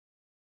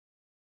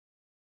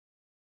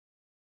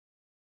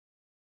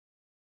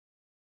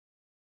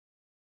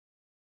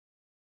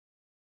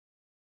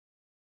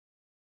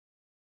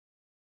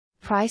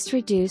Price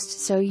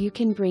reduced so you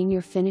can bring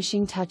your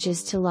finishing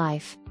touches to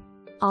life.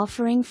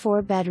 Offering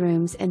 4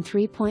 bedrooms and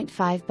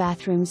 3.5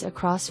 bathrooms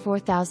across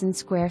 4,000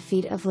 square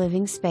feet of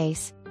living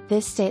space,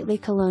 this stately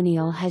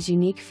Colonial has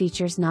unique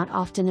features not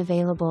often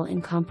available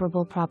in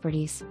comparable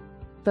properties.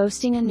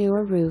 Boasting a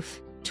newer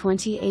roof,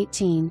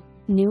 2018,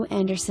 new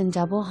Anderson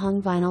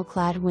double-hung vinyl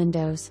clad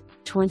windows,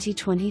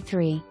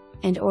 2023,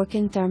 and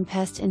OrkinTherm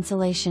Pest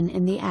Insulation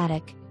in the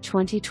attic,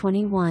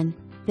 2021,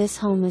 this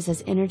home is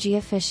as energy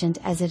efficient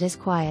as it is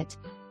quiet.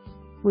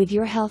 With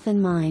your health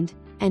in mind,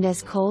 and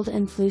as cold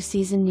and flu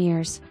season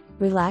nears,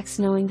 relax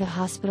knowing the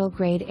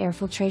hospital-grade air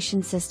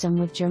filtration system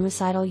with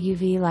germicidal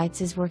UV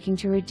lights is working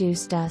to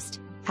reduce dust,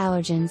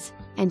 allergens,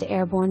 and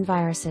airborne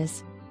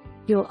viruses.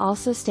 You'll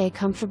also stay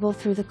comfortable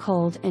through the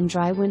cold and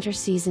dry winter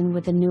season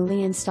with the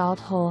newly installed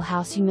whole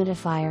house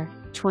humidifier,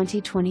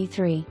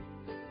 2023.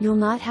 You'll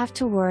not have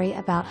to worry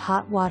about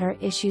hot water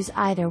issues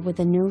either with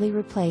the newly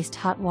replaced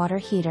hot water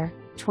heater,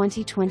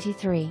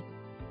 2023.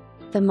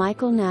 The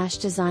Michael Nash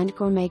designed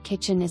gourmet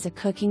kitchen is a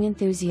cooking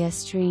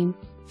enthusiast dream,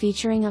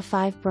 featuring a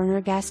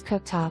 5-burner gas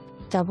cooktop,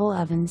 double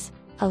ovens,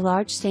 a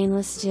large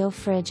stainless steel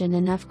fridge and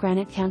enough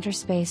granite counter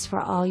space for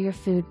all your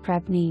food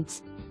prep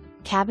needs.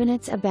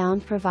 Cabinets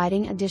abound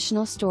providing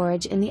additional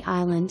storage in the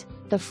island,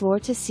 the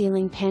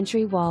floor-to-ceiling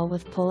pantry wall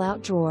with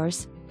pull-out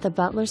drawers, the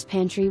butler's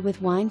pantry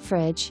with wine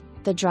fridge,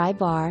 the dry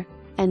bar,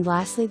 and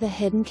lastly the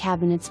hidden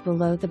cabinets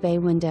below the bay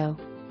window.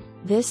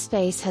 This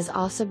space has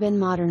also been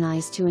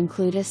modernized to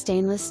include a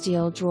stainless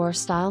steel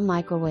drawer-style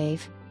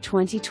microwave,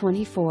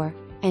 2024,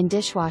 and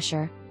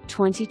dishwasher,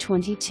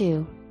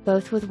 2022,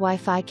 both with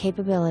Wi-Fi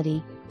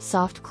capability,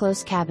 soft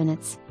close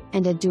cabinets,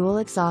 and a dual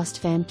exhaust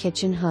fan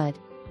kitchen hood.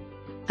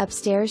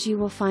 Upstairs you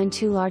will find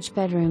 2 large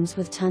bedrooms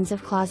with tons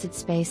of closet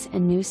space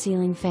and new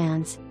ceiling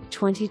fans,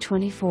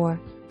 2024,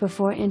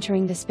 before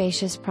entering the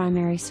spacious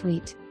primary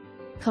suite.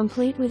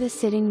 Complete with a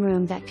sitting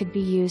room that could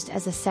be used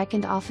as a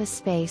second office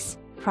space,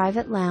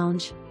 private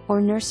lounge, or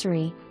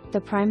nursery,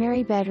 the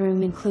primary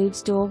bedroom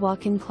includes dual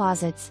walk-in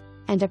closets,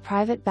 and a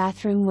private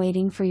bathroom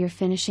waiting for your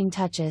finishing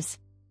touches.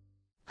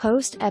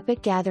 Host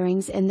epic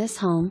gatherings in this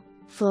home,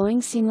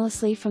 flowing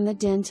seamlessly from the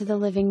den to the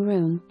living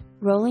room,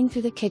 rolling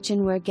through the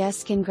kitchen where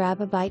guests can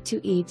grab a bite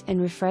to eat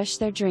and refresh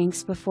their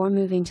drinks before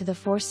moving to the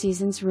Four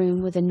Seasons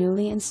room with a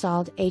newly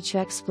installed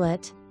HVAC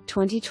split,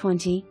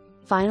 2020,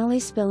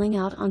 finally spilling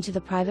out onto the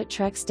private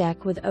Trex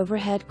deck with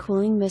overhead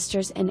cooling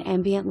misters and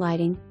ambient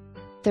lighting.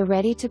 The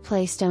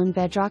ready-to-play stone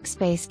bedrock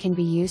space can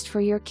be used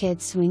for your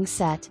kids' swing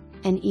set,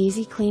 an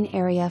easy clean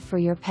area for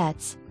your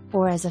pets,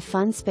 or as a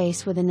fun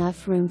space with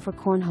enough room for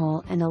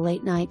cornhole and a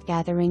late-night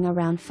gathering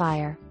around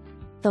fire.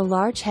 The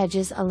large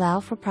hedges allow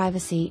for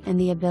privacy and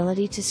the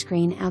ability to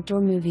screen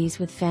outdoor movies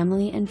with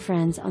family and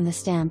friends on the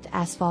stamped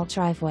asphalt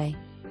driveway.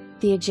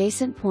 The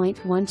adjacent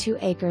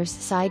 0.12 acres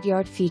side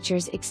yard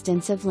features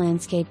extensive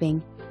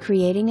landscaping,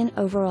 creating an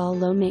overall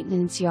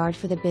low-maintenance yard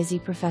for the busy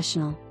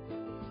professional.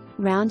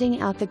 Rounding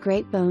out the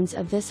great bones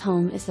of this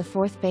home is the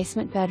 4th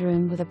basement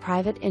bedroom with a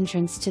private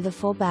entrance to the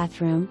full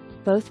bathroom,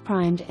 both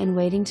primed and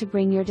waiting to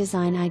bring your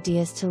design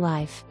ideas to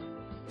life.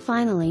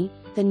 Finally,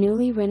 the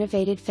newly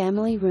renovated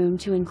family room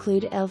to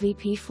include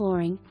LVP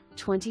flooring,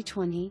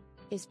 2020,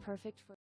 is perfect for